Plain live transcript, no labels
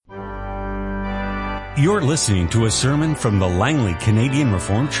You're listening to a sermon from the Langley Canadian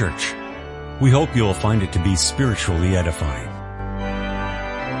Reformed Church. We hope you'll find it to be spiritually edifying.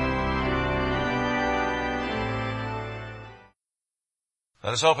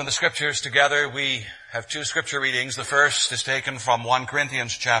 Let us open the scriptures together. We have two scripture readings. The first is taken from 1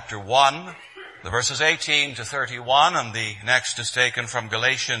 Corinthians chapter 1, the verses 18 to 31, and the next is taken from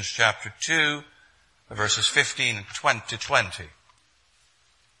Galatians chapter 2, the verses 15 to 20.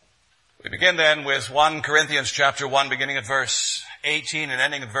 We begin then with 1 Corinthians chapter 1, beginning at verse 18 and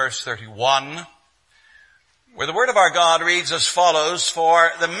ending at verse 31, where the word of our God reads as follows: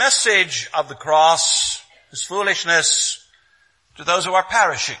 "For the message of the cross is foolishness to those who are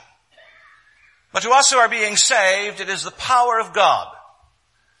perishing. But to us who are being saved, it is the power of God.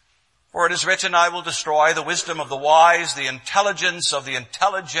 For it is written, I will destroy the wisdom of the wise, the intelligence of the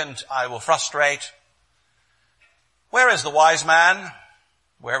intelligent I will frustrate. Where is the wise man?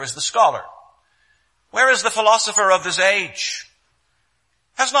 Where is the scholar? Where is the philosopher of this age?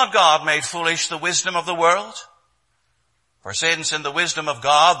 Has not God made foolish the wisdom of the world? For since in the wisdom of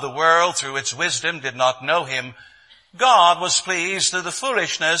God the world through its wisdom did not know him, God was pleased through the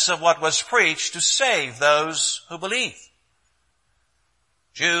foolishness of what was preached to save those who believe.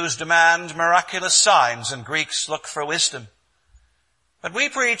 Jews demand miraculous signs and Greeks look for wisdom. But we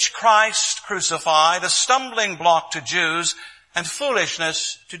preach Christ crucified, a stumbling block to Jews and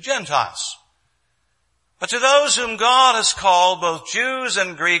foolishness to Gentiles. But to those whom God has called, both Jews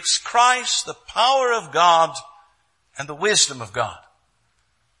and Greeks, Christ, the power of God and the wisdom of God.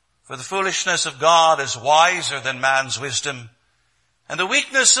 For the foolishness of God is wiser than man's wisdom, and the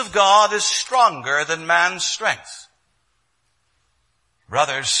weakness of God is stronger than man's strength.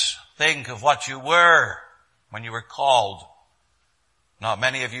 Brothers, think of what you were when you were called. Not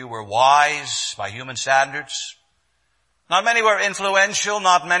many of you were wise by human standards. Not many were influential,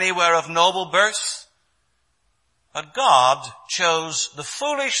 not many were of noble birth. But God chose the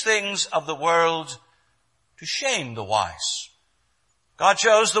foolish things of the world to shame the wise. God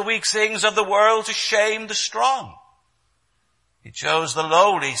chose the weak things of the world to shame the strong. He chose the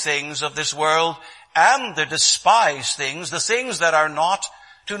lowly things of this world and the despised things, the things that are not,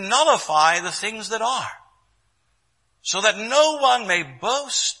 to nullify the things that are, so that no one may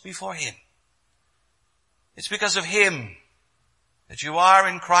boast before him. It's because of him that you are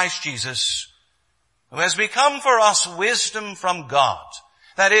in Christ Jesus, who has become for us wisdom from God.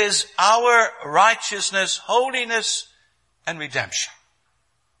 That is our righteousness, holiness, and redemption.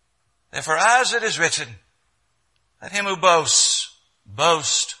 Therefore, as it is written, let him who boasts,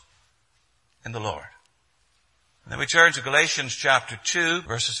 boast in the Lord." And then we turn to Galatians chapter 2,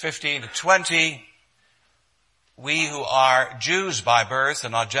 verses 15 to 20. "We who are Jews by birth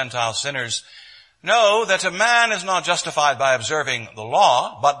and not Gentile sinners know that a man is not justified by observing the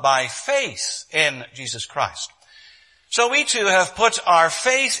law, but by faith in Jesus Christ. So we too have put our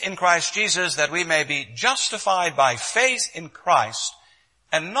faith in Christ Jesus, that we may be justified by faith in Christ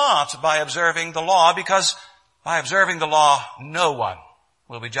and not by observing the law, because by observing the law no one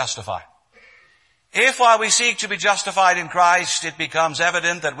will be justified. If while we seek to be justified in Christ, it becomes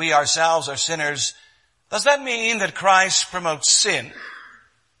evident that we ourselves are sinners, does that mean that Christ promotes sin?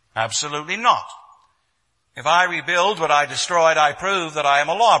 Absolutely not. If I rebuild what I destroyed, I prove that I am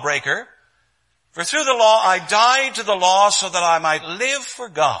a lawbreaker. For through the law I died to the law so that I might live for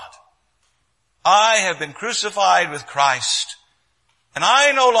God. I have been crucified with Christ, and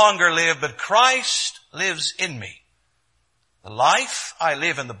I no longer live, but Christ lives in me. The life I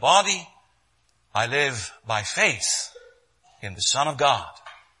live in the body, I live by faith in the Son of God,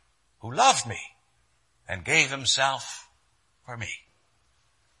 who loved me and gave himself for me."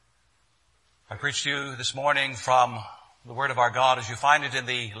 I preach to you this morning from the Word of our God as you find it in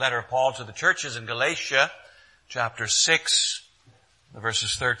the letter of Paul to the churches in Galatia, chapter 6, the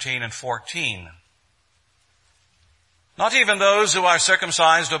verses 13 and 14. "Not even those who are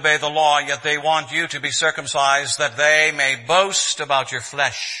circumcised obey the law, yet they want you to be circumcised, that they may boast about your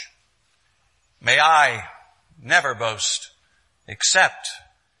flesh. May I never boast except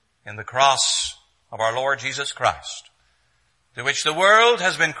in the cross of our Lord Jesus Christ, to which the world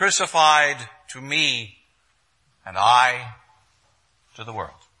has been crucified to me, and I to the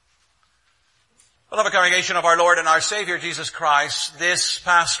world." Beloved congregation of our Lord and our Savior Jesus Christ, this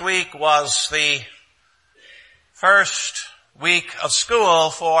past week was the first week of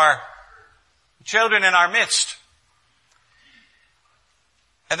school for children in our midst.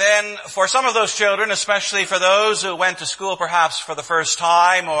 And then for some of those children, especially for those who went to school perhaps for the first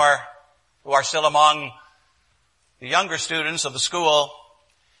time or who are still among the younger students of the school,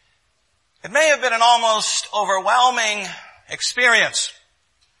 it may have been an almost overwhelming experience.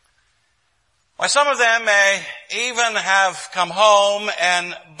 Why, some of them may even have come home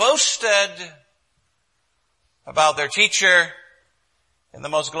and boasted about their teacher in the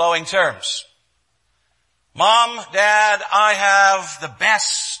most glowing terms. Mom, Dad, I have the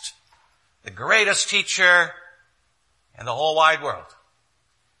best, the greatest teacher in the whole wide world.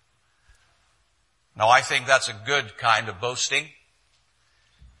 Now, I think that's a good kind of boasting.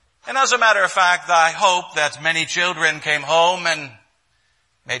 And as a matter of fact, I hope that many children came home and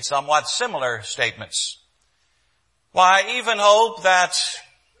made somewhat similar statements. Why, I even hope that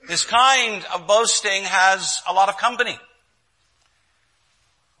this kind of boasting has a lot of company.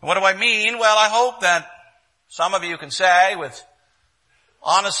 What do I mean? Well, I hope that some of you can say with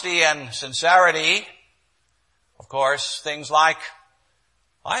honesty and sincerity, of course, things like,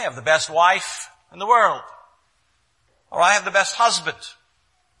 I have the best wife in the world, or I have the best husband,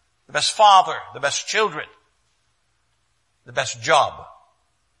 the best father, the best children, the best job.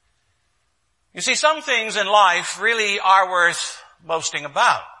 You see, some things in life really are worth boasting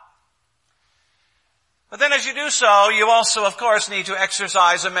about. But then as you do so, you also, of course, need to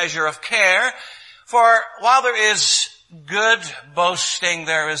exercise a measure of care. For while there is good boasting,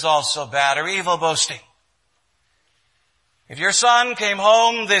 there is also bad or evil boasting. If your son came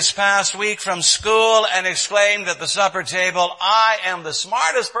home this past week from school and exclaimed at the supper table, I am the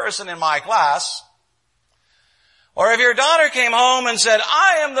smartest person in my class, or if your daughter came home and said,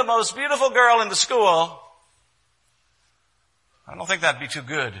 I am the most beautiful girl in the school, I don't think that'd be too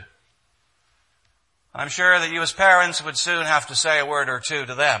good. I'm sure that you as parents would soon have to say a word or two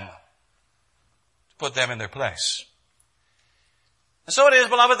to them, to put them in their place. And so it is,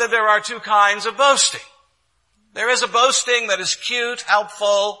 beloved, that there are two kinds of boasting. There is a boasting that is cute,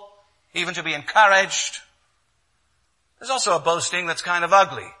 helpful, even to be encouraged. There's also a boasting that's kind of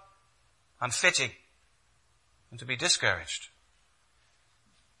ugly, unfitting, and to be discouraged.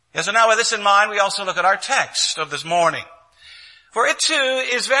 Yes, so now with this in mind, we also look at our text of this morning. For it too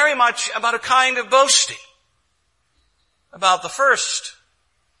is very much about a kind of boasting. About the first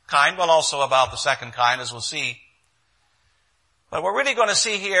kind, well also about the second kind, as we'll see. But what we're really going to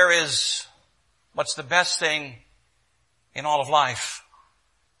see here is what's the best thing in all of life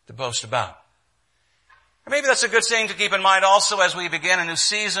to boast about. And maybe that's a good thing to keep in mind also as we begin a new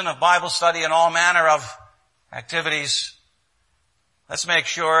season of Bible study and all manner of activities. Let's make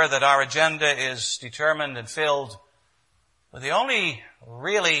sure that our agenda is determined and filled with the only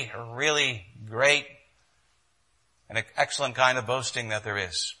really, really great and excellent kind of boasting that there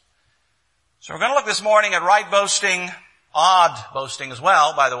is. So we're going to look this morning at right boasting, odd boasting as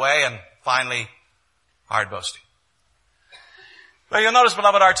well, by the way, and finally, hard boasting. Well, you'll notice,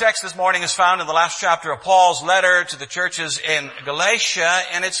 beloved, our text this morning is found in the last chapter of Paul's letter to the churches in Galatia,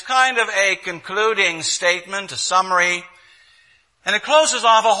 and it's kind of a concluding statement, a summary, and it closes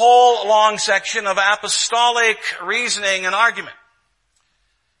off a whole long section of apostolic reasoning and argument.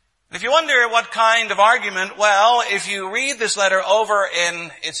 If you wonder what kind of argument, well, if you read this letter over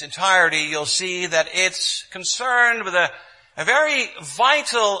in its entirety, you'll see that it's concerned with a very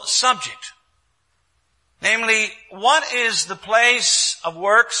vital subject. Namely, what is the place of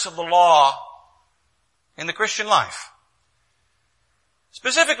works of the law in the Christian life?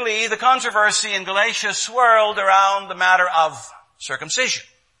 Specifically, the controversy in Galatia swirled around the matter of circumcision.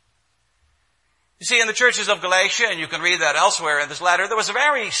 You see, in the churches of Galatia, and you can read that elsewhere in this letter, there was a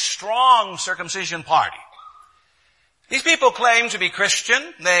very strong circumcision party. These people claimed to be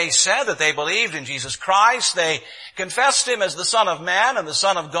Christian. They said that they believed in Jesus Christ. They confessed Him as the Son of Man and the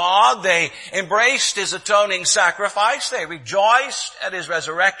Son of God. They embraced His atoning sacrifice. They rejoiced at His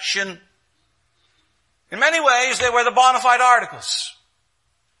resurrection. In many ways, they were the bona fide articles.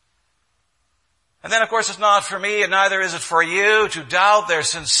 And then, of course, it's not for me, and neither is it for you, to doubt their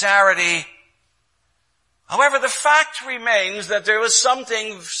sincerity. However, the fact remains that there was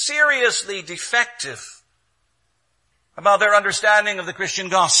something seriously defective about their understanding of the Christian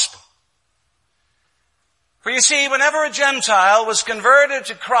gospel. For you see, whenever a Gentile was converted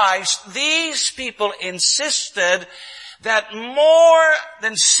to Christ, these people insisted that more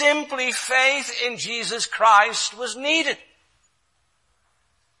than simply faith in Jesus Christ was needed.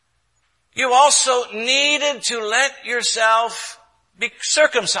 You also needed to let yourself be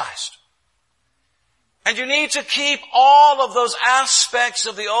circumcised. And you need to keep all of those aspects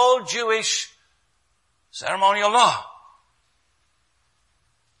of the old Jewish ceremonial law.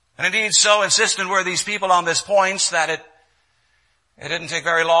 And indeed, so insistent were these people on this point that it didn't take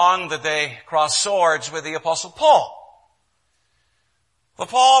very long that they crossed swords with the Apostle Paul. Well,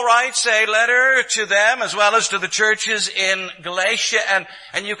 Paul writes a letter to them as well as to the churches in Galatia,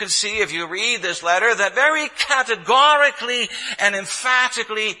 and you can see if you read this letter that very categorically and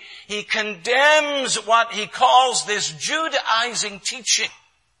emphatically he condemns what he calls this Judaizing teaching.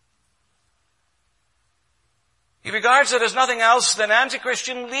 He regards it as nothing else than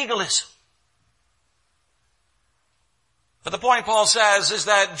anti-Christian legalism. But the point Paul says is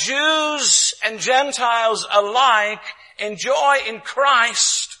that Jews and Gentiles alike enjoy in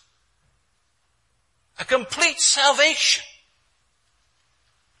Christ a complete salvation.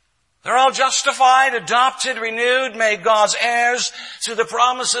 They're all justified, adopted, renewed, made God's heirs through the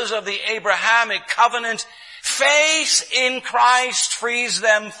promises of the Abrahamic covenant. Faith in Christ frees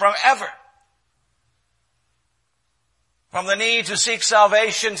them from the need to seek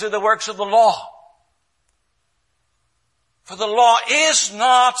salvation through the works of the law. For the law is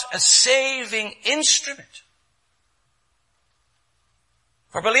not a saving instrument.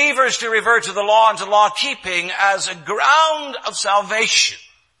 For believers to revert to the law and to law-keeping as a ground of salvation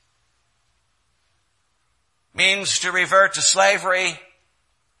means to revert to slavery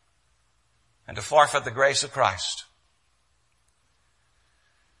and to forfeit the grace of Christ.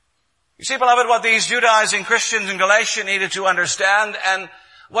 You see, beloved, what these Judaizing Christians in Galatia needed to understand, and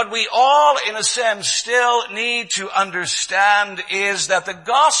what we all, in a sense, still need to understand, is that the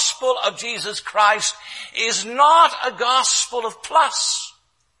gospel of Jesus Christ is not a gospel of plus.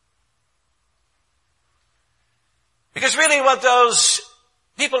 Because really what those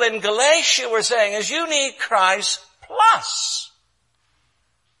people in Galatia were saying is you need Christ plus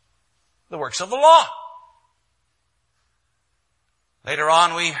the works of the law. Later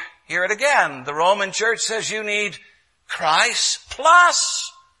on we hear it again. The Roman church says you need Christ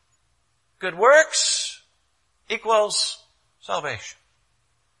plus good works equals salvation.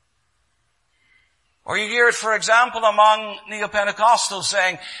 Or you hear it, for example, among Neo-Pentecostals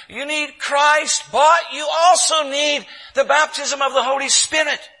saying, you need Christ, but you also need the baptism of the Holy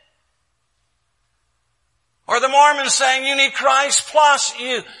Spirit. Or the Mormons saying, you need Christ, plus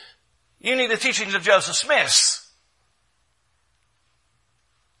you need the teachings of Joseph Smith.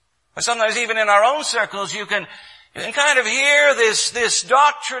 Or sometimes even in our own circles, you can kind of hear this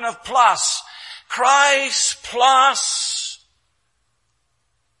doctrine of plus. Christ plus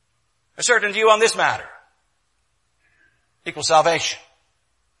a certain view on this matter equals salvation.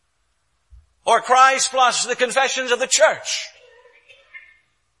 Or Christ plus the confessions of the church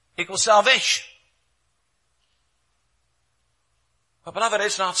equals salvation. But beloved,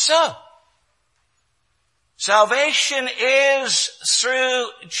 it's not so. Salvation is through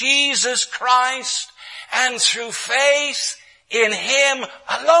Jesus Christ and through faith in Him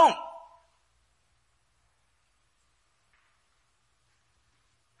alone.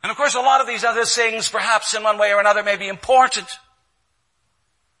 And of course, a lot of these other things, perhaps in one way or another, may be important.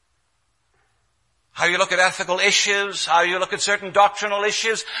 How you look at ethical issues, how you look at certain doctrinal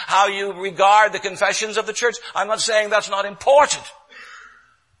issues, how you regard the confessions of the church. I'm not saying that's not important.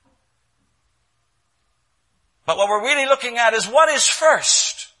 But what we're really looking at is what is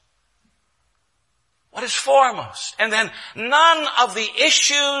first. What is foremost? And then none of the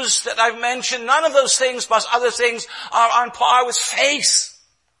issues that I've mentioned, none of those things plus other things are on par with faith.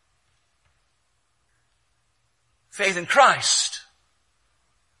 Faith in Christ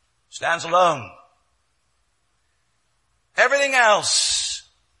stands alone. Everything else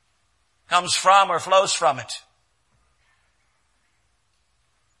comes from or flows from it.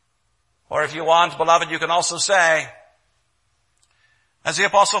 Or if you want, beloved, you can also say, as the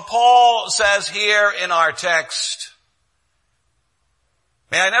Apostle Paul says here in our text,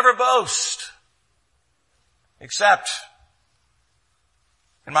 may I never boast except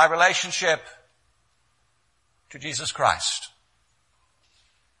in my relationship to Jesus Christ.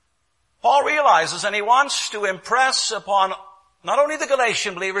 Paul realizes, and he wants to impress upon not only the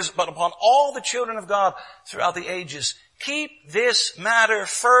Galatian believers, but upon all the children of God throughout the ages, keep this matter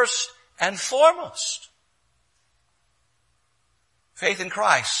first and foremost. Faith in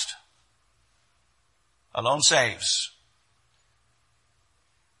Christ alone saves.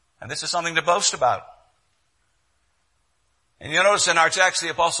 And this is something to boast about. And you notice in our text, the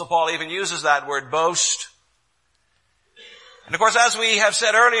Apostle Paul even uses that word boast. And of course, as we have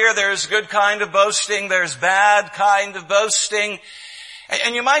said earlier, there's good kind of boasting, there's bad kind of boasting.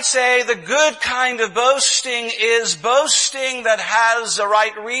 And you might say the good kind of boasting is boasting that has a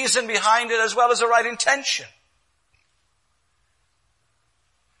right reason behind it as well as a right intention.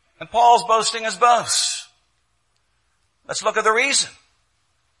 And Paul's boasting is both. Let's look at the reason.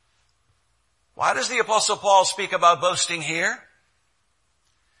 Why does the Apostle Paul speak about boasting here?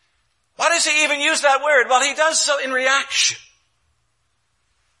 Why does he even use that word? Well, he does so in reaction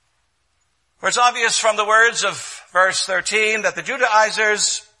For it's obvious from the words of verse 13 that the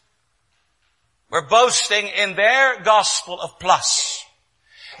Judaizers were boasting in their gospel of plus.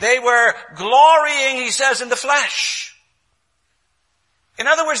 They were glorying, he says, in the flesh. In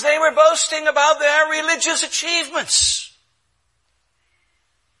other words, they were boasting about their religious achievements.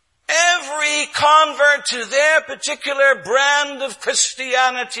 Every convert to their particular brand of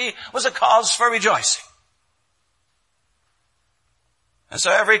Christianity was a cause for rejoicing. And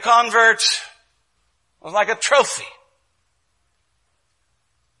so every convert was like a trophy.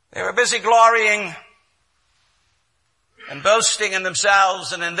 They were busy glorying and boasting in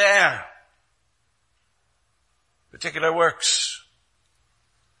themselves and in their particular works.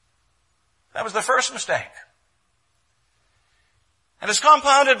 That was the first mistake. And it's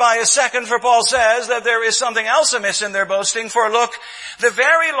compounded by a second, for Paul says that there is something else amiss in their boasting. For look, the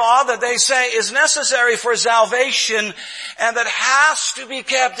very law that they say is necessary for salvation and that has to be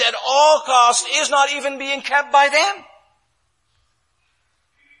kept at all costs is not even being kept by them.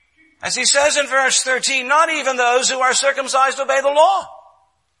 As he says in verse 13, not even those who are circumcised obey the law.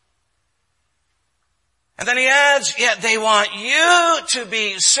 And then he adds, yet they want you to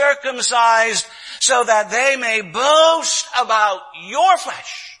be circumcised so that they may boast about your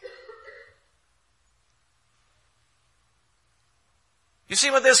flesh. You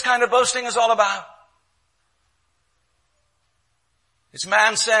see what this kind of boasting is all about? It's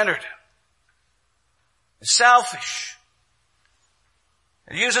man-centered. It's selfish.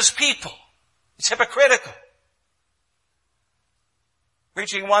 It uses people. It's hypocritical.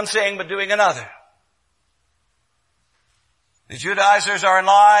 Preaching one thing but doing another. The Judaizers are in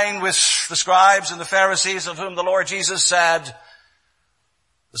line with the scribes and the Pharisees, of whom the Lord Jesus said,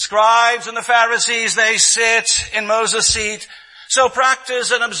 the scribes and the Pharisees, they sit in Moses' seat, so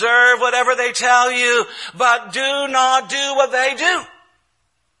practice and observe whatever they tell you, but do not do what they do.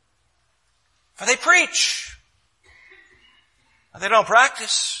 For they preach, but they don't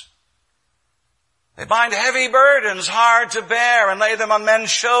practice. They bind heavy burdens hard to bear and lay them on men's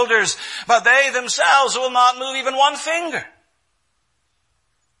shoulders, but they themselves will not move even one finger.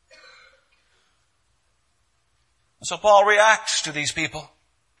 And so Paul reacts to these people.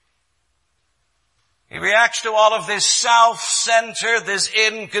 He reacts to all of this self-centered, this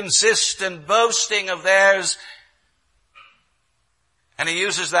inconsistent boasting of theirs. And he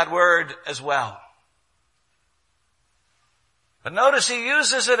uses that word as well. But notice he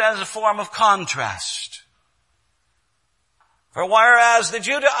uses it as a form of contrast. For whereas the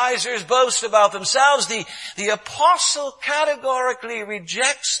Judaizers boast about themselves, the apostle categorically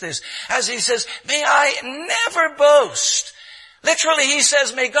rejects this. As he says, may I never boast. Literally he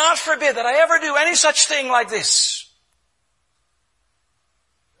says, may God forbid that I ever do any such thing like this.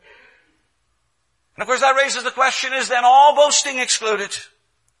 And of course that raises the question, is then all boasting excluded?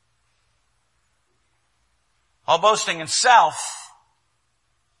 All boasting in self?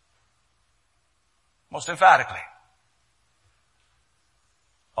 Most emphatically.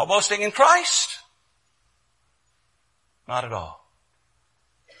 All boasting in Christ? Not at all.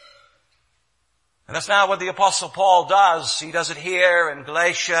 And that's not what the Apostle Paul does. He does it here in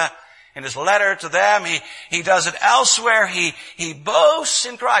Galatia, in his letter to them. He does it elsewhere. He boasts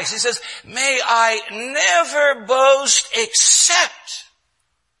in Christ. He says, may I never boast except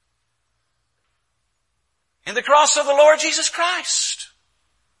in the cross of the Lord Jesus Christ.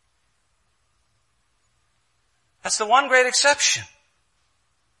 That's the one great exception.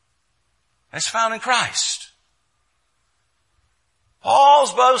 It's found in Christ.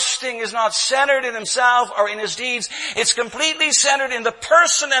 Paul's boasting is not centered in himself or in his deeds. It's completely centered in the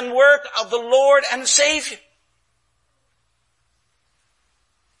person and work of the Lord and Savior.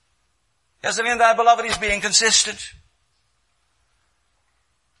 Doesn't mean that, beloved, he's being consistent.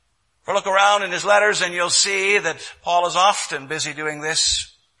 For look around in his letters and you'll see that Paul is often busy doing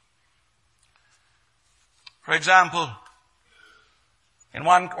this. For example, in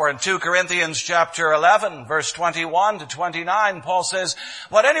 2 Corinthians chapter 11, verse 21 to 29, Paul says,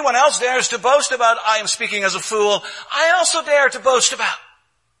 what anyone else dares to boast about, I am speaking as a fool, I also dare to boast about.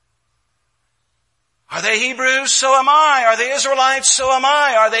 Are they Hebrews? So am I. Are they Israelites? So am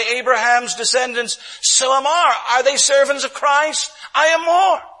I. Are they Abraham's descendants? So am I. Are they servants of Christ? I am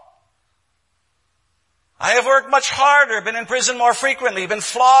more. I have worked much harder, been in prison more frequently, been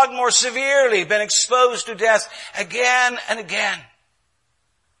flogged more severely, been exposed to death again and again.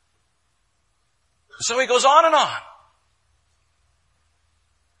 So he goes on and on.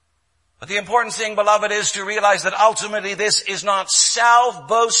 But the important thing, beloved, is to realize that ultimately this is not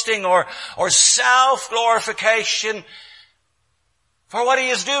self-boasting or self-glorification. For what he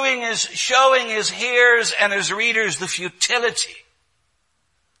is doing is showing his hearers and his readers the futility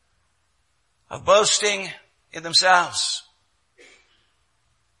of boasting in themselves.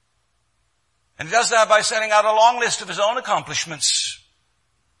 And he does that by setting out a long list of his own accomplishments.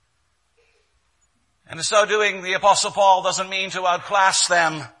 And in so doing, the Apostle Paul doesn't mean to outclass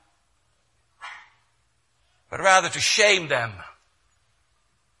them, but rather to shame them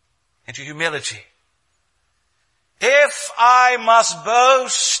into humility. If I must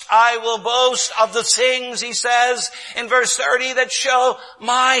boast, I will boast of the things, he says in verse 30, that show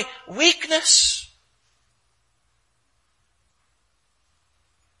my weakness.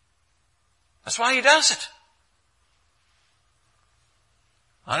 That's why he does it.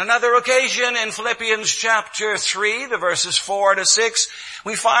 On another occasion in Philippians chapter 3, the verses 4 to 6,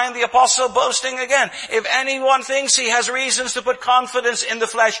 we find the apostle boasting again. If anyone thinks he has reasons to put confidence in the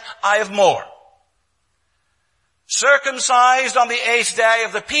flesh, I have more. Circumcised on the 8th day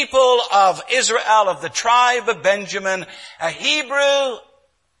of the people of Israel, of the tribe of Benjamin, a Hebrew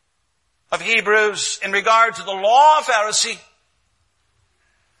of Hebrews, in regard to the law of Pharisee,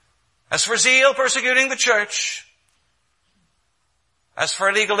 as for zeal persecuting the church, as for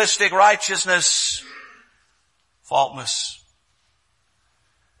legalistic righteousness, faultless.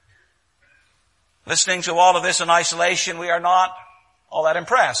 Listening to all of this in isolation, we are not all that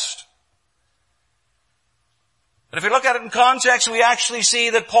impressed. But if we look at it in context, we actually see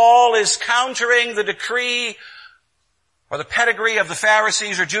that Paul is countering the decree or the pedigree of the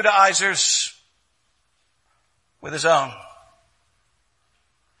Pharisees or Judaizers with his own.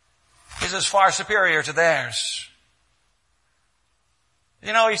 His is far superior to theirs.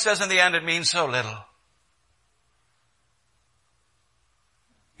 You know, he says in the end it means so little.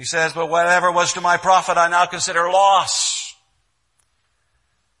 He says, but whatever was to my profit I now consider loss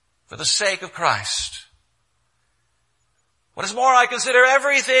for the sake of Christ. What is more, I consider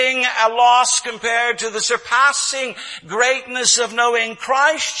everything a loss compared to the surpassing greatness of knowing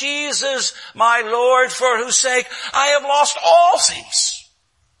Christ Jesus, my Lord, for whose sake I have lost all things.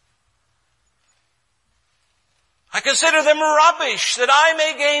 I consider them rubbish that I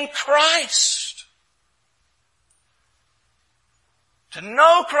may gain Christ. To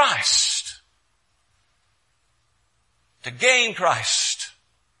know Christ. To gain Christ.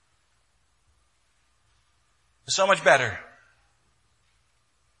 Is so much better.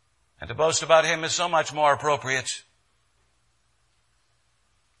 And to boast about him is so much more appropriate.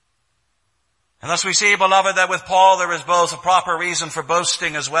 And thus we see, beloved, that with Paul there is both a proper reason for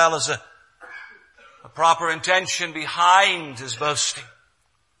boasting as well as a proper intention behind his boasting.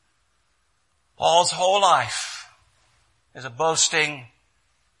 Paul's whole life is a boasting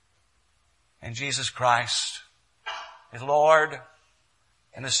in Jesus Christ, his Lord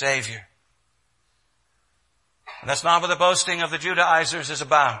and his Savior. And that's not what the boasting of the Judaizers is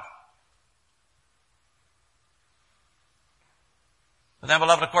about. But then,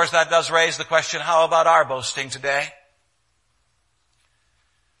 beloved, of course, that does raise the question, how about our boasting today?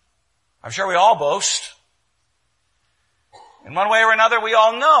 I'm sure we all boast. In one way or another, we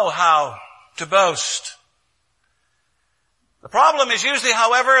all know how to boast. The problem is usually,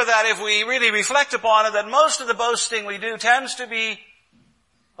 however, that if we really reflect upon it, that most of the boasting we do tends to be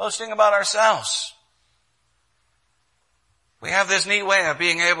boasting about ourselves. We have this neat way of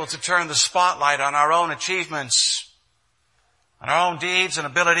being able to turn the spotlight on our own achievements, on our own deeds and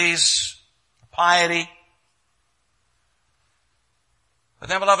abilities, piety. But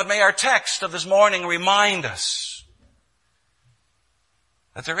then, beloved, may our text of this morning remind us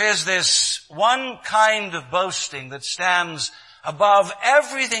that there is this one kind of boasting that stands above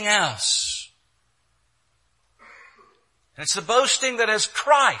everything else. And it's the boasting that has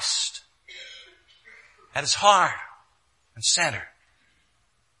Christ at its heart and center.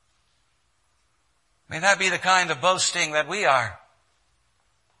 May that be the kind of boasting that we are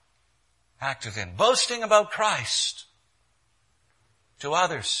active in. Boasting about Christ to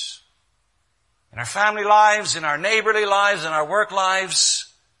others. In our family lives, in our neighborly lives, in our work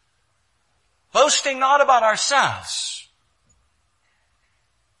lives. Boasting not about ourselves,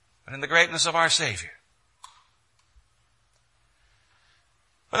 but in the greatness of our Savior.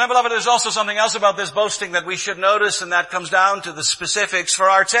 But then, beloved, there's also something else about this boasting that we should notice, and that comes down to the specifics. For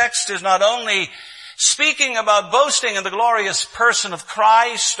our text is not only speaking about boasting in the glorious person of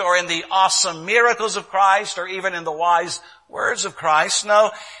Christ, or in the awesome miracles of Christ, or even in the wise words of Christ.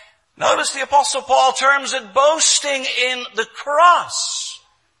 No, notice the Apostle Paul terms it boasting in the cross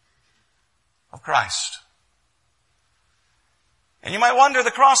of Christ. And you might wonder,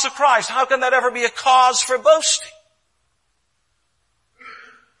 the cross of Christ, how can that ever be a cause for boasting?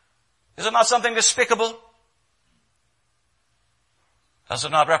 Is it not something despicable? Does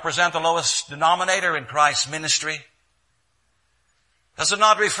it not represent the lowest denominator in Christ's ministry? Does it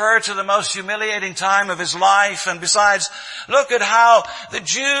not refer to the most humiliating time of his life? And besides, look at how the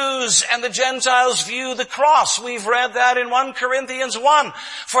Jews and the Gentiles view the cross. We've read that in 1 Corinthians 1.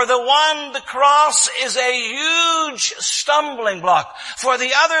 For the one, the cross is a huge stumbling block. For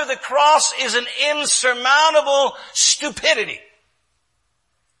the other, the cross is an insurmountable stupidity.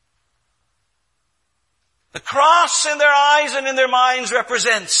 The cross in their eyes and in their minds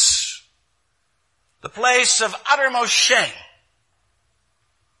represents the place of uttermost shame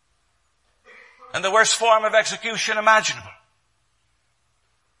and the worst form of execution imaginable.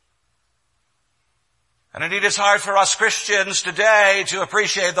 And indeed it's hard for us Christians today to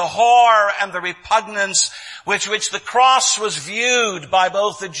appreciate the horror and the repugnance with which the cross was viewed by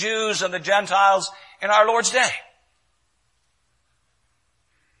both the Jews and the Gentiles in our Lord's day.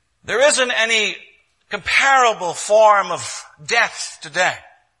 There isn't any comparable form of death today.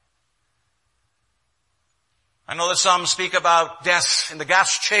 I know that some speak about death in the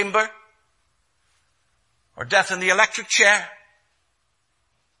gas chamber or death in the electric chair.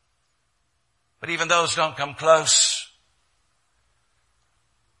 But even those don't come close.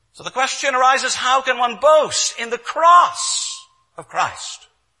 So the question arises, how can one boast in the cross of Christ?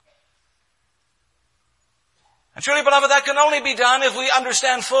 And truly, beloved, that can only be done if we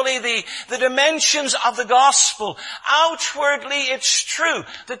understand fully the dimensions of the gospel. Outwardly, it's true.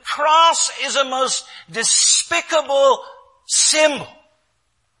 The cross is a most despicable symbol.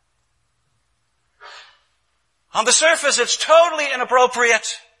 On the surface, it's totally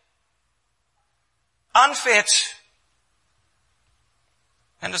inappropriate, unfit,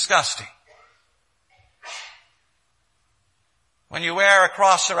 and disgusting. When you wear a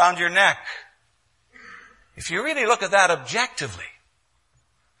cross around your neck, if you really look at that objectively,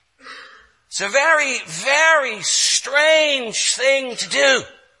 it's a very, very strange thing to do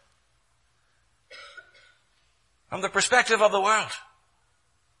from the perspective of the world.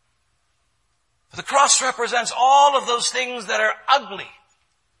 The cross represents all of those things that are ugly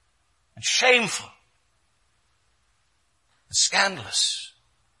and shameful and scandalous.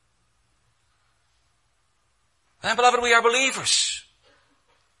 And beloved, we are believers.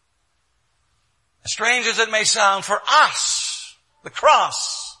 As strange as it may sound, for us, the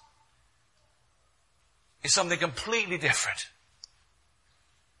cross is something completely different.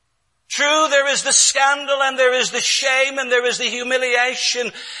 True, there is the scandal and there is the shame and there is the humiliation,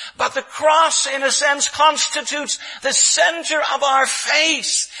 but the cross, in a sense, constitutes the center of our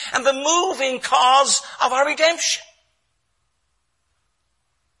faith and the moving cause of our redemption.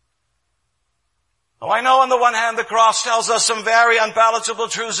 Oh, I know on the one hand the cross tells us some very unpalatable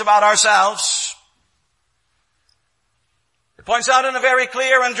truths about ourselves. It points out in a very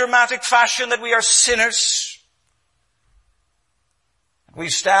clear and dramatic fashion that we are sinners. We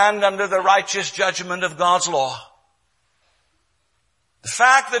stand under the righteous judgment of God's law. The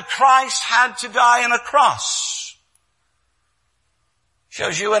fact that Christ had to die on a cross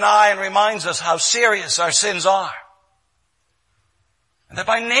shows you and I and reminds us how serious our sins are. And that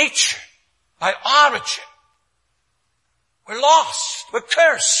by nature, by origin, we're lost, we're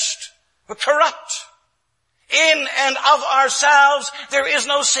cursed, we're corrupt. In and of ourselves, there is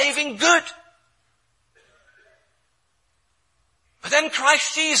no saving good. But then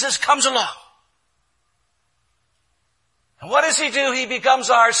Christ Jesus comes along. And what does he do? He becomes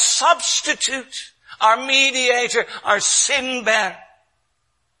our substitute, our mediator, our sin bearer.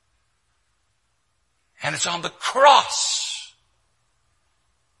 And it's on the cross,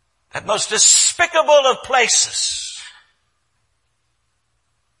 that most despicable of places,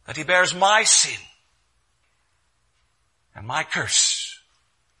 that he bears my sin and my curse.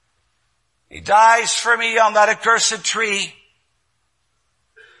 He dies for me on that accursed tree.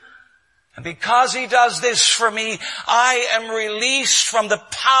 And because he does this for me, I am released from the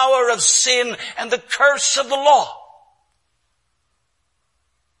power of sin and the curse of the law.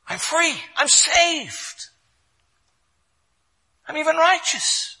 I'm free. I'm saved. I'm even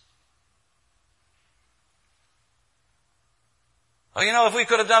righteous. Well, you know, if we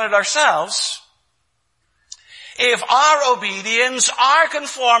could have done it ourselves, if our obedience, our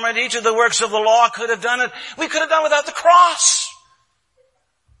conformity to the works of the law could have done it, we could have done without the cross.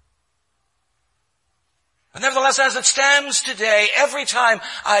 But nevertheless, as it stands today, every time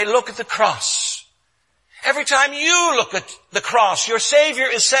I look at the cross, every time you look at the cross, your Savior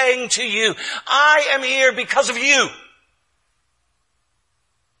is saying to you, I am here because of you.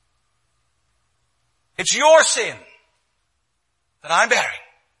 It's your sin that I'm bearing.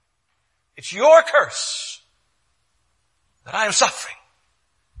 It's your curse that I am suffering.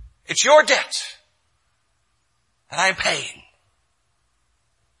 It's your debt that I am paying.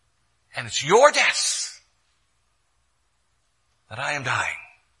 And it's your death that I am dying.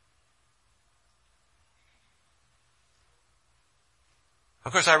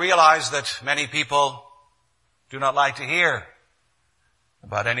 Of course, I realize that many people do not like to hear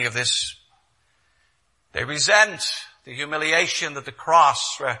about any of this. They resent the humiliation that the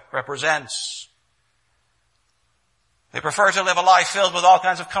cross represents. They prefer to live a life filled with all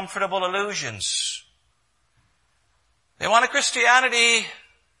kinds of comfortable illusions. They want a Christianity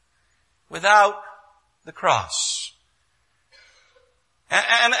without the cross.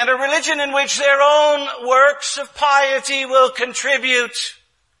 And a religion in which their own works of piety will contribute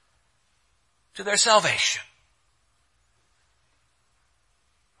to their salvation.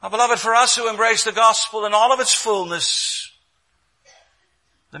 Now, beloved, for us who embrace the gospel in all of its fullness,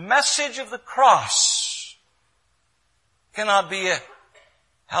 the message of the cross cannot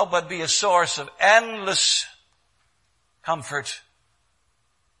help but be a source of endless comfort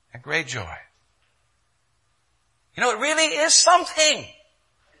and great joy. You know, it really is something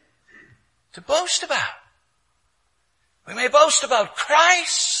to boast about. We may boast about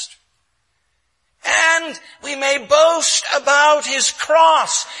Christ, and we may boast about His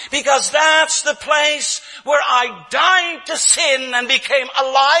cross, because that's the place where I died to sin and became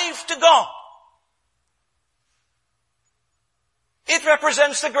alive to God. It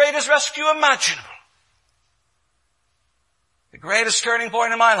represents the greatest rescue imaginable. The greatest turning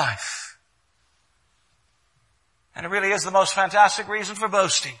point in my life. And it really is the most fantastic reason for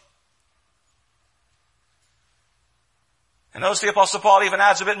boasting. And notice the Apostle Paul even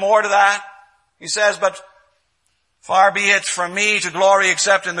adds a bit more to that. He says, but far be it from me to glory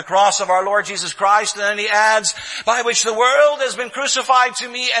except in the cross of our Lord Jesus Christ. And then he adds, by which the world has been crucified to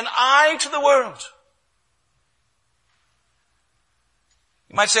me and I to the world.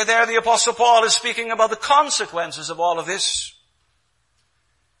 You might say there the Apostle Paul is speaking about the consequences of all of this.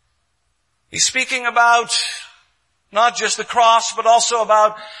 He's speaking about not just the cross, but also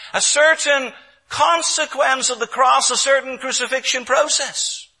about a certain consequence of the cross, a certain crucifixion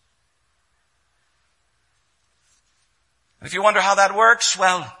process. And if you wonder how that works,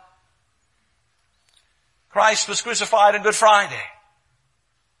 well, Christ was crucified on Good Friday.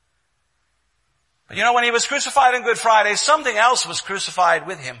 But you know, when He was crucified on Good Friday, something else was crucified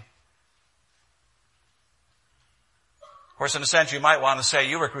with Him. Of course, in a sense, you might want to say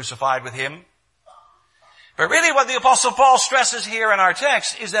you were crucified with Him. But really what the Apostle Paul stresses here in our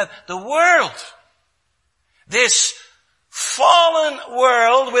text is that the world, this fallen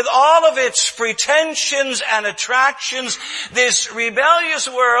world with all of its pretensions and attractions, this rebellious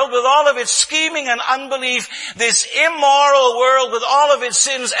world with all of its scheming and unbelief, this immoral world with all of its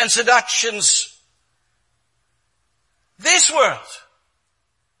sins and seductions, this world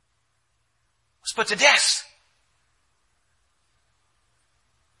was put to death.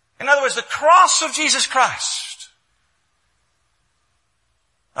 In other words, the cross of Jesus Christ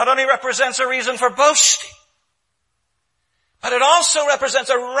not only represents a reason for boasting, but it also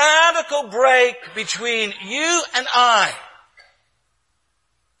represents a radical break between you and I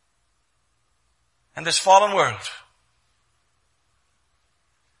and this fallen world.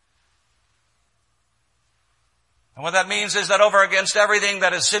 And what that means is that over against everything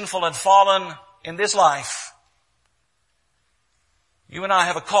that is sinful and fallen in this life, you and I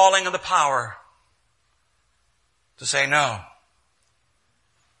have a calling and the power to say no.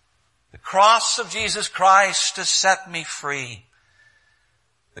 The cross of Jesus Christ has set me free.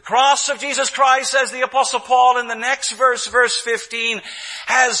 The cross of Jesus Christ, says the Apostle Paul in the next verse, verse 15,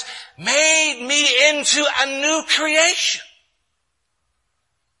 has made me into a new creation.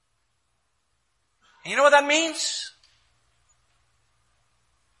 And you know what that means?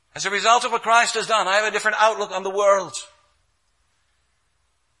 As a result of what Christ has done, I have a different outlook on the world.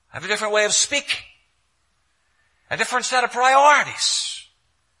 I have a different way of speaking. A different set of priorities.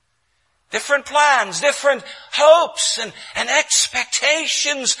 Different plans, different hopes and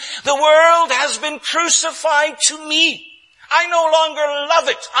expectations. The world has been crucified to me. I no longer love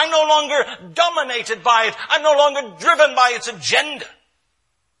it. I'm no longer dominated by it. I'm no longer driven by its agenda.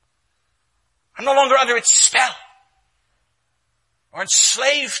 I'm no longer under its spell or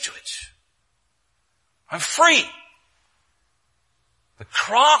enslaved to it. I'm free. The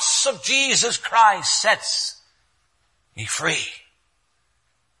cross of Jesus Christ sets me free.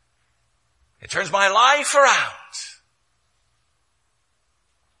 It turns my life around.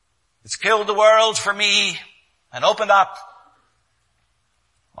 It's killed the world for me and opened up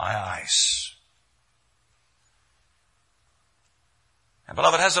my eyes. And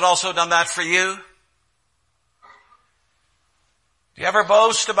beloved, has it also done that for you? Do you ever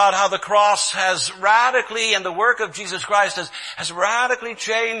boast about how the cross has radically, and the work of Jesus Christ has radically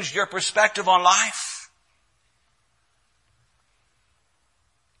changed your perspective on life?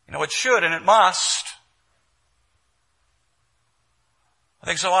 It should and it must. I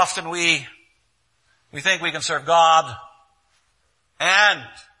think so often we think we can serve God and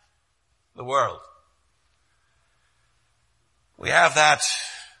the world. We have that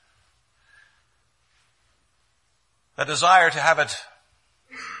desire to have it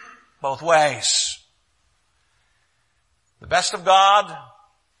both ways. The best of God,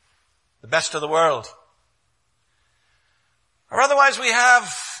 the best of the world. Or otherwise we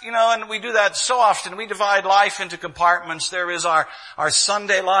have, and we do that so often, we divide life into compartments. There is our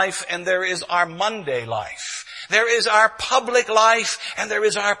Sunday life and there is our Monday life. There is our public life and there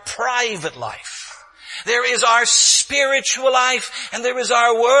is our private life. There is our spiritual life and there is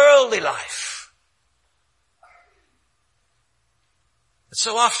our worldly life. It's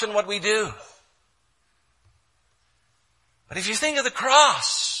so often what we do. But if you think of the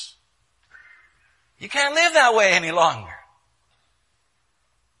cross, you can't live that way any longer.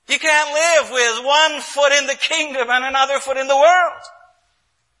 You can't live with one foot in the kingdom and another foot in the world.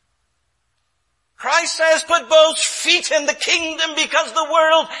 Christ says, put both feet in the kingdom because the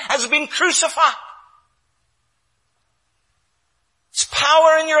world has been crucified. Its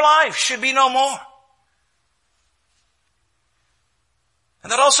power in your life should be no more.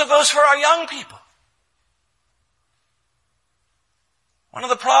 And that also goes for our young people. One of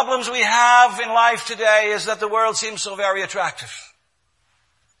the problems we have in life today is that the world seems so very attractive.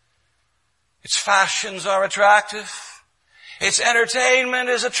 Its fashions are attractive. Its entertainment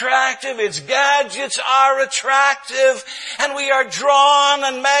is attractive. Its gadgets are attractive. And we are drawn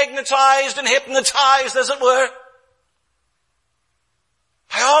and magnetized and hypnotized, as it were,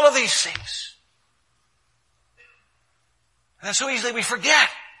 by all of these things. And then so easily we forget.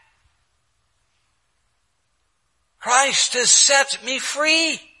 Christ has set me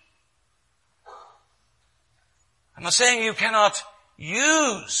free. I'm not saying you cannot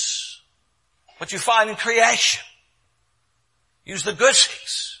use what you find in creation. Use the good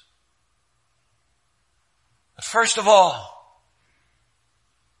things. But first of all,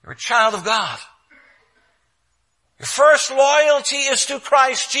 you're a child of God. Your first loyalty is to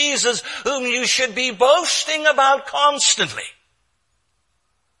Christ Jesus, whom you should be boasting about constantly.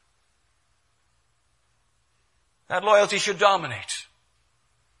 That loyalty should dominate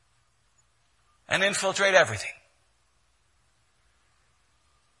and infiltrate everything.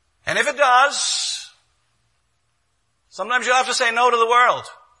 And if it does, sometimes you'll have to say no to the world.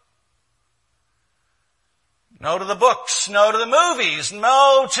 No to the books, no to the movies,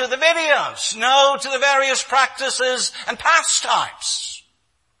 no to the videos, no to the various practices and pastimes.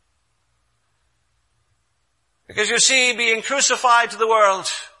 Because you see, being crucified to the world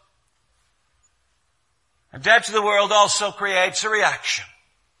and dead to the world also creates a reaction.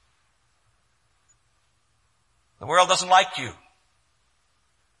 The world doesn't like you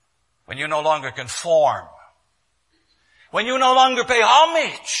when you no longer conform, when you no longer pay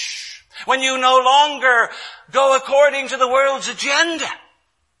homage, when you no longer go according to the world's agenda.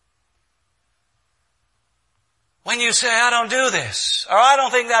 When you say, I don't do this, or I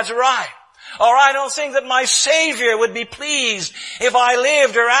don't think that's right, or I don't think that my Savior would be pleased if I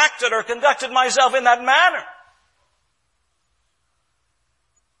lived or acted or conducted myself in that manner.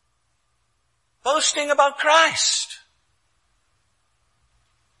 Boasting about Christ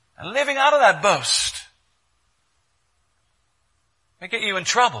and living out of that boast may get you in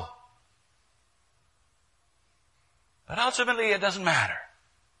trouble. But ultimately, it doesn't matter.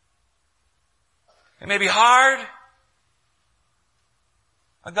 It may be hard,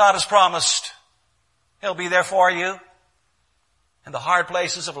 but God has promised He'll be there for you in the hard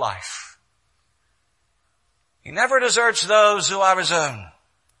places of life. He never deserts those who are His own,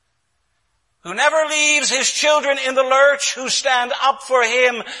 who never leaves His children in the lurch, who stand up for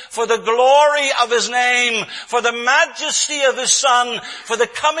Him, for the glory of His name, for the majesty of His Son, for the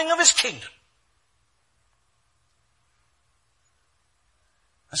coming of His kingdom.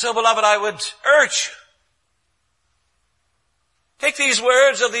 And so, beloved, I would urge you, take these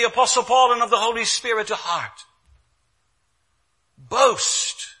words of the Apostle Paul and of the Holy Spirit to heart.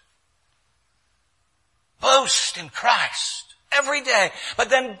 Boast. Boast in Christ every day, but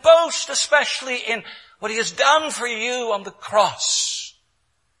then boast especially in what He has done for you on the cross.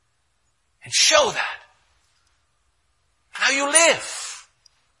 And show that. How you live.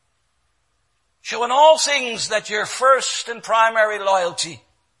 Show in all things that your first and primary loyalty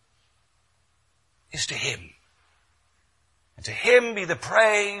is to Him. And to Him be the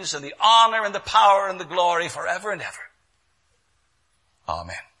praise and the honor and the power and the glory forever and ever.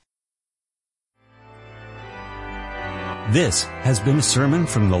 Amen. This has been a sermon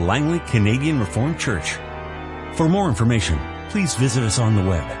from the Langley Canadian Reformed Church. For more information, please visit us on the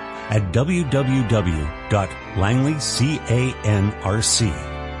web at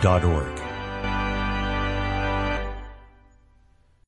www.langleycanrc.org.